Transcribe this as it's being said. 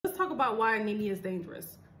talk about why anemia is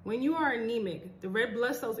dangerous. When you are anemic, the red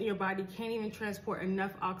blood cells in your body can't even transport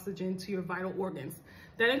enough oxygen to your vital organs.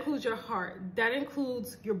 That includes your heart, that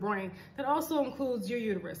includes your brain, that also includes your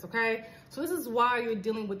uterus, okay? So this is why you're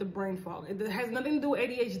dealing with the brain fog. It has nothing to do with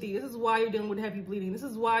ADHD. This is why you're dealing with heavy bleeding. This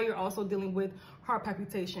is why you're also dealing with heart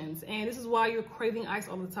palpitations. And this is why you're craving ice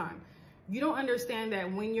all the time. You don't understand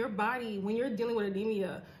that when you're dealing with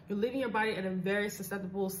anemia, you're leaving your body at a very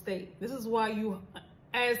susceptible state. This is why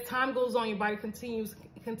as time goes on, your body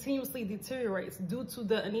continuously deteriorates due to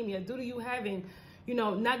the anemia, due to you having,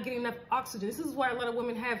 not getting enough oxygen. This is why a lot of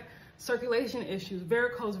women have circulation issues,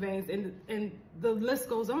 varicose veins, and the list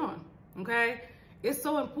goes on, okay? It's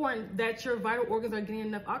so important that your vital organs are getting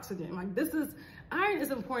enough oxygen. Iron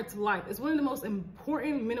is important to life. It's one of the most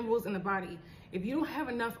important minerals in the body. If you don't have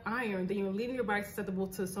enough iron, then you're leaving your body susceptible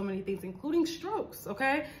to so many things, including strokes,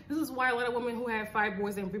 okay? This is why a lot of women who have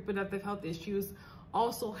fibroids and reproductive health issues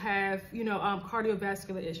also have,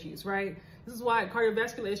 cardiovascular issues, right? This is why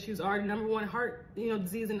cardiovascular issues are the #1 heart,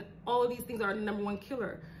 disease, and all of these things are the #1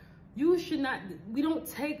 killer. We don't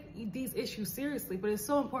take these issues seriously, but it's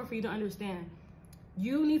so important for you to understand.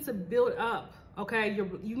 You need to build up, okay?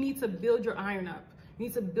 You need to build your iron up. You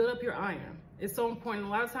need to build up your iron. It's so important. A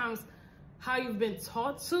lot of times, how you've been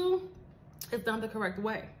taught to is not the correct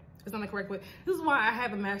way. It's not the correct way. This is why I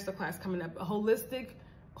have a masterclass coming up, a holistic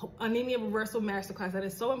anemia reversal masterclass that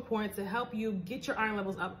is so important to help you get your iron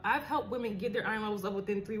levels up. I've helped women get their iron levels up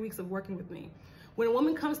within 3 weeks of working with me. When a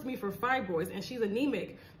woman comes to me for fibroids and she's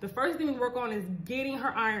anemic, the first thing we work on is getting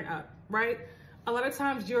her iron up, right? A lot of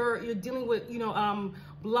times you're dealing with,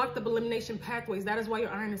 blocked up elimination pathways. That is why your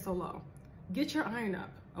iron is so low. Get your iron up,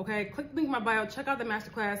 okay? Click the link in my bio, check out the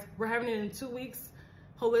masterclass. We're having it in 2 weeks.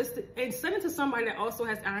 Holistic, and send it to somebody that also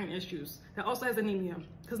has iron issues, that also has anemia,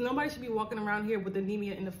 because nobody should be walking around here with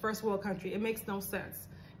anemia in the first world country. It makes no sense.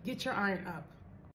 Get your iron up.